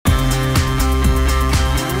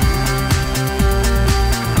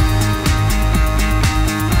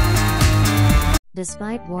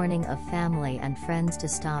Despite warning of family and friends to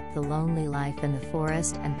stop the lonely life in the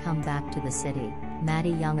forest and come back to the city,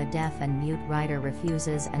 Maddie Young, a deaf and mute writer,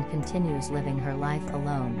 refuses and continues living her life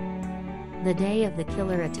alone. The day of the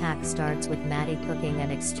killer attack starts with Maddie cooking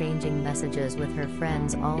and exchanging messages with her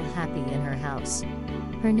friends, all happy in her house.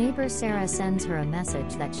 Her neighbor Sarah sends her a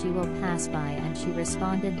message that she will pass by, and she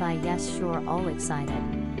responded by yes sure, all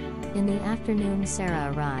excited. In the afternoon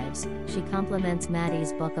Sarah arrives. She compliments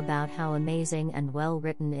Maddie's book about how amazing and well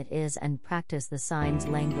written it is and practice the signs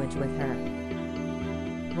language with her.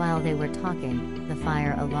 While they were talking, the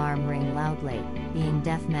fire alarm rang loudly. Being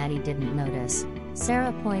deaf, Maddie didn't notice.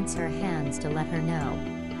 Sarah points her hands to let her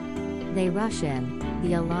know. They rush in.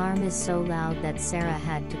 The alarm is so loud that Sarah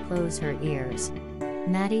had to close her ears.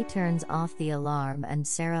 Maddie turns off the alarm and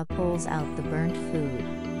Sarah pulls out the burnt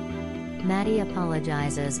food. Maddie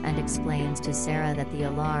apologizes and explains to Sarah that the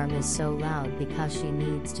alarm is so loud because she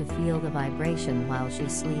needs to feel the vibration while she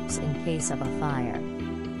sleeps in case of a fire.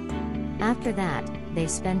 After that, they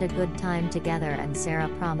spend a good time together and Sarah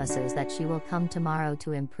promises that she will come tomorrow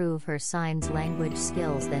to improve her signs language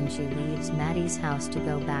skills. Then she leaves Maddie's house to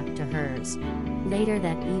go back to hers. Later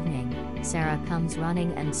that evening, Sarah comes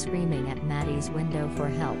running and screaming at Maddie's window for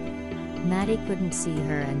help. Maddie couldn't see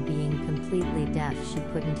her, and being completely deaf, she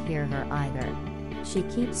couldn't hear her either. She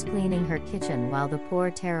keeps cleaning her kitchen while the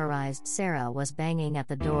poor terrorized Sarah was banging at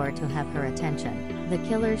the door to have her attention. The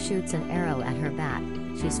killer shoots an arrow at her back.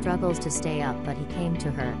 She struggles to stay up, but he came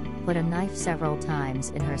to her, put a knife several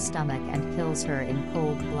times in her stomach and kills her in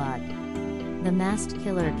cold blood. The masked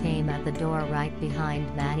killer came at the door right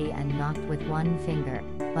behind Maddie and knocked with one finger,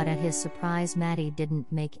 but at his surprise Maddie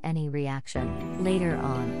didn't make any reaction. Later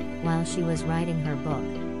on, while she was writing her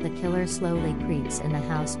book, the killer slowly creeps in the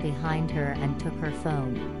house behind her and took her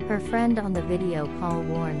phone. Her friend on the video call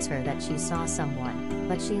warns her that she saw someone,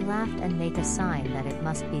 but she laughed and make a sign that it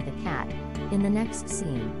must be the cat. In the next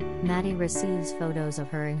scene, Maddie receives photos of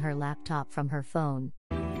her in her laptop from her phone.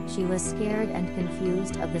 She was scared and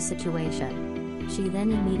confused of the situation. She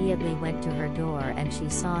then immediately went to her door and she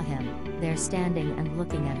saw him, there standing and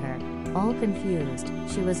looking at her. All confused,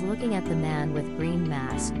 she was looking at the man with green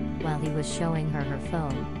mask, while he was showing her her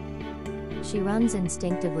phone. She runs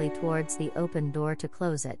instinctively towards the open door to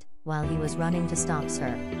close it, while he was running to stop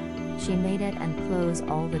her. She made it and closed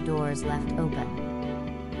all the doors left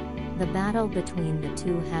open. The battle between the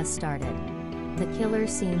two has started. The killer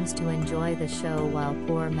seems to enjoy the show while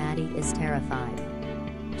poor Maddie is terrified.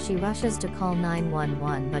 She rushes to call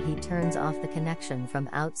 911, but he turns off the connection from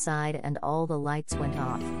outside and all the lights went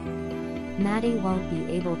off. Maddie won't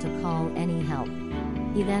be able to call any help.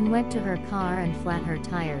 He then went to her car and flat her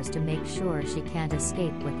tires to make sure she can't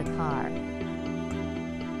escape with the car.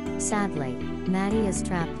 Sadly, Maddie is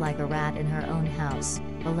trapped like a rat in her own house,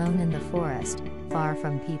 alone in the forest, far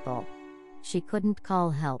from people. She couldn't call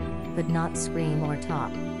help, could not scream or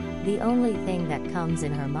talk. The only thing that comes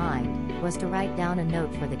in her mind was to write down a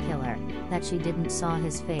note for the killer, that she didn't saw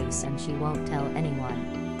his face and she won't tell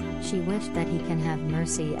anyone. She wished that he can have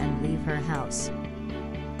mercy and leave her house.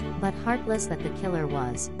 But heartless that the killer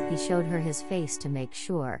was, he showed her his face to make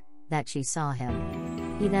sure that she saw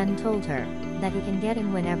him. He then told her that he can get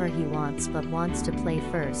in whenever he wants, but wants to play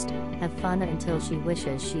first, have fun until she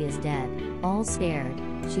wishes she is dead. All scared,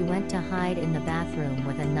 she went to hide in the bathroom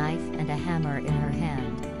with a knife and a hammer in her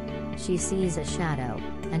hand. She sees a shadow,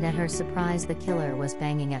 and at her surprise the killer was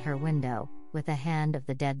banging at her window, with the hand of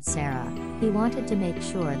the dead Sarah. He wanted to make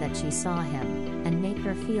sure that she saw him, and make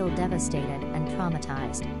her feel devastated and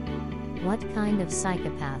traumatized. What kind of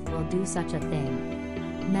psychopath will do such a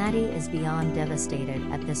thing? Maddie is beyond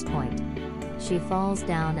devastated at this point. She falls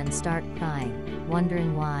down and starts crying,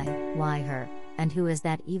 wondering why her, and who is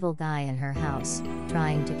that evil guy in her house,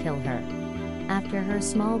 trying to kill her. After her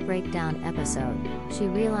small breakdown episode, she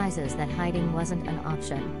realizes that hiding wasn't an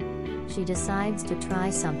option. She decides to try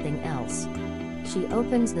something else. She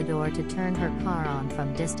opens the door to turn her car on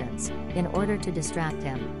from distance, in order to distract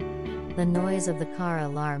him. The noise of the car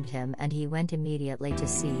alarmed him and he went immediately to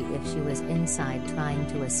see if she was inside trying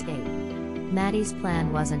to escape. Maddie's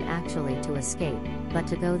plan wasn't actually to escape, but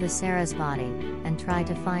to go to Sarah's body, and try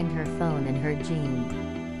to find her phone in her jean.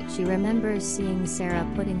 She remembers seeing Sarah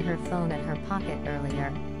putting her phone at her pocket earlier,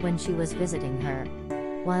 when she was visiting her.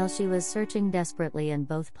 While she was searching desperately in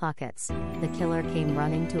both pockets, the killer came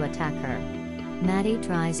running to attack her. Maddie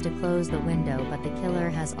tries to close the window, but the killer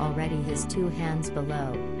has already his two hands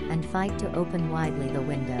below, and fight to open widely the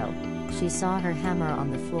window. She saw her hammer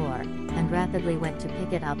on the floor, and rapidly went to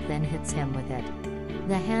pick it up, then hits him with it.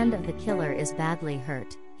 The hand of the killer is badly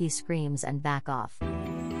hurt, he screams and back off.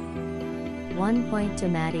 1 point to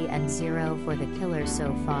Maddie and 0 for the killer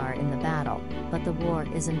so far in the battle, but the war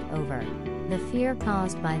isn't over. The fear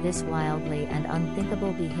caused by this wildly and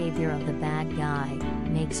unthinkable behavior of the bad guy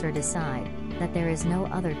makes her decide that there is no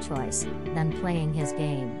other choice than playing his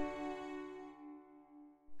game.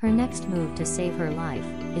 Her next move to save her life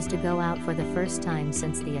is to go out for the first time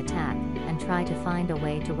since the attack and try to find a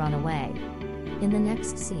way to run away. In the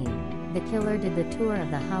next scene, the killer did the tour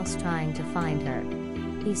of the house trying to find her.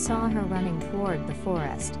 He saw her running toward the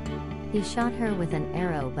forest. He shot her with an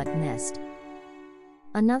arrow but missed.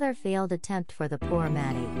 Another failed attempt for the poor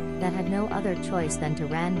Maddie, that had no other choice than to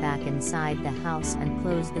run back inside the house and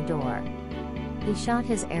close the door. He shot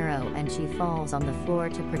his arrow and she falls on the floor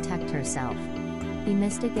to protect herself. He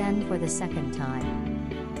missed again for the second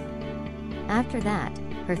time. After that,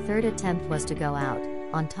 her third attempt was to go out,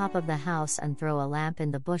 on top of the house and throw a lamp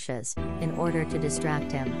in the bushes, in order to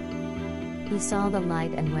distract him. He saw the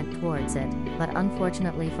light and went towards it, but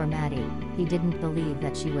unfortunately for Maddie, he didn't believe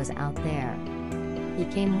that she was out there. He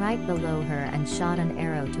came right below her and shot an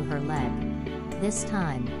arrow to her leg. This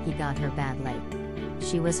time, he got her badly.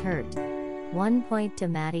 She was hurt. 1 point to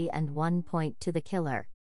Maddie and 1 point to the killer.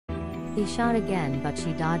 He shot again but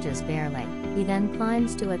she dodges barely. He then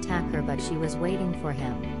climbs to attack her but she was waiting for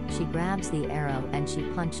him. She grabs the arrow and she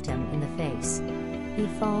punched him in the face. He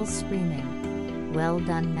falls screaming. Well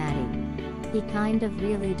done, Maddie. He kind of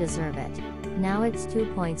really deserve it. Now it's 2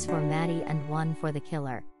 points for Maddie and 1 for the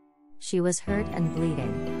killer. She was hurt and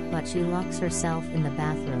bleeding, but she locks herself in the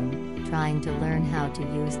bathroom, trying to learn how to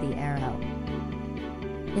use the arrow.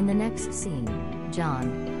 In the next scene,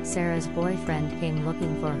 John, Sarah's boyfriend, came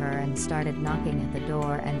looking for her and started knocking at the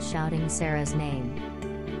door and shouting Sarah's name.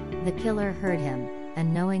 The killer heard him,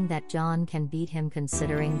 and knowing that John can beat him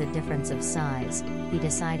considering the difference of size, he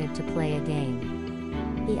decided to play a game.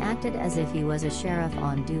 He acted as if he was a sheriff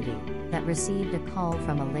on duty, that received a call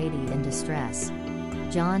from a lady in distress.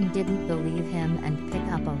 John didn't believe him and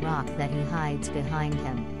picked up a rock that he hides behind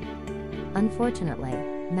him. Unfortunately,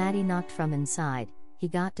 Maddie knocked from inside. He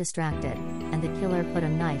got distracted, and the killer put a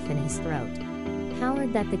knife in his throat.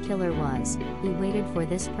 Coward that the killer was, he waited for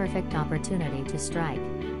this perfect opportunity to strike.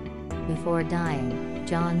 Before dying,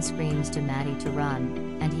 John screams to Maddie to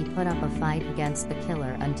run, and he put up a fight against the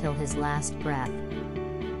killer until his last breath.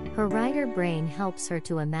 Her writer brain helps her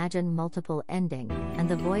to imagine multiple endings, and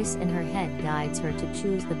the voice in her head guides her to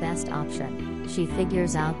choose the best option. She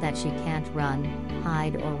figures out that she can't run,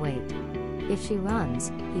 hide or wait. If she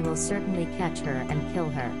runs, he will certainly catch her and kill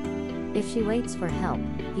her. If she waits for help,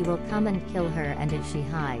 he will come and kill her, and if she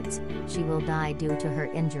hides, she will die due to her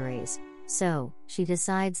injuries. So, she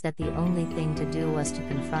decides that the only thing to do was to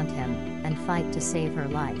confront him, and fight to save her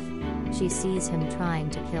life. She sees him trying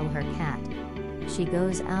to kill her cat. She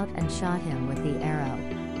goes out and shot him with the arrow.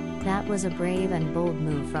 That was a brave and bold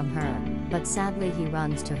move from her, but sadly he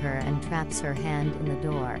runs to her and traps her hand in the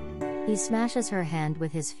door. He smashes her hand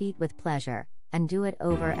with his feet with pleasure, and do it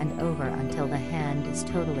over and over until the hand is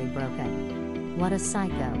totally broken. What a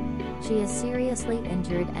psycho. She is seriously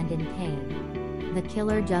injured and in pain. The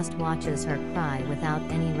killer just watches her cry without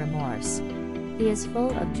any remorse. He is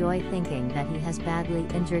full of joy thinking that he has badly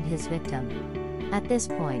injured his victim. At this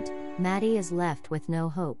point, Maddie is left with no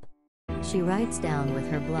hope. She writes down with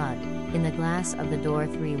her blood, in the glass of the door,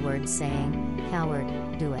 3 words saying, "Coward,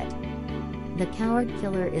 do it." The coward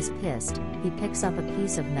killer is pissed. He picks up a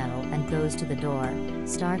piece of metal and goes to the door,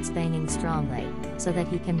 starts banging strongly, so that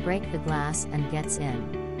he can break the glass and gets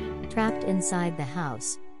in. Trapped inside the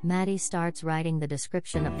house, Maddie starts writing the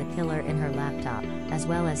description of the killer in her laptop, as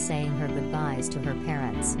well as saying her goodbyes to her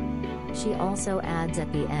parents. She also adds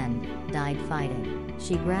at the end, "Died fighting."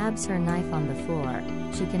 She grabs her knife on the floor.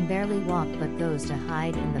 She can barely walk but goes to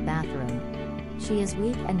hide in the bathroom. She is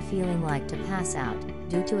weak and feeling like to pass out,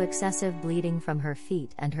 due to excessive bleeding from her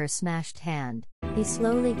feet and her smashed hand. He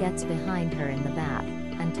slowly gets behind her in the bath,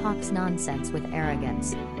 and talks nonsense with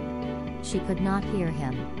arrogance. She could not hear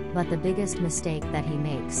him, but the biggest mistake that he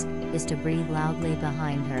makes, is to breathe loudly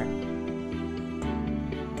behind her.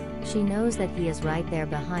 She knows that he is right there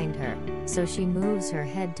behind her, so she moves her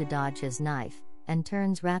head to dodge his knife, and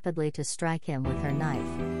turns rapidly to strike him with her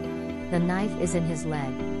knife. The knife is in his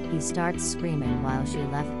leg. He starts screaming while she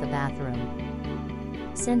left the bathroom.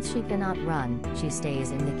 Since she cannot run, she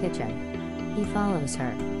stays in the kitchen. He follows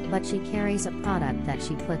her, but she carries a product that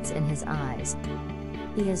she puts in his eyes.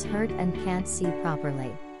 He is hurt and can't see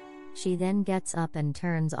properly. She then gets up and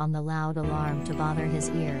turns on the loud alarm to bother his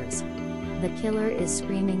ears. The killer is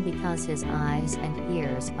screaming because his eyes and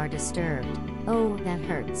ears are disturbed. Oh, that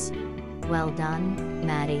hurts. Well done,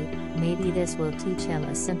 Maddie. Maybe this will teach him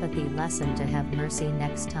a sympathy lesson to have mercy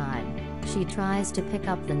next time. She tries to pick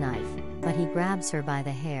up the knife, but he grabs her by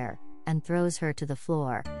the hair and throws her to the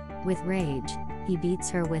floor. With rage, he beats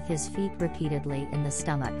her with his feet repeatedly in the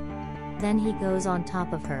stomach. Then he goes on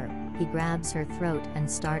top of her, he grabs her throat and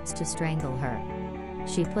starts to strangle her.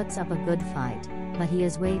 She puts up a good fight, but he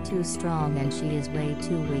is way too strong and she is way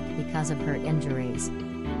too weak because of her injuries.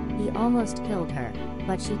 He almost killed her,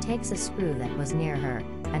 but she takes a screw that was near her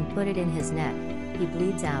and put it in his neck. He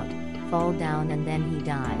bleeds out, falls down and then he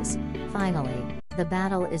dies. Finally, the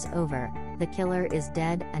battle is over, the killer is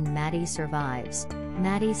dead and Maddie survives.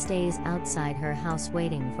 Maddie stays outside her house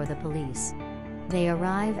waiting for the police. They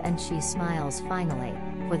arrive and she smiles finally,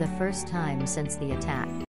 for the first time since the attack.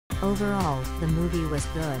 Overall, the movie was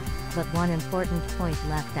good, but one important point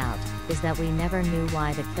left out is that we never knew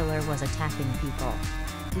why the killer was attacking people.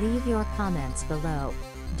 Leave your comments below.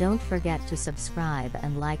 Don't forget to subscribe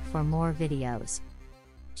and like for more videos.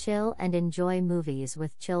 Chill and enjoy movies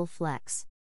with Chill Flex.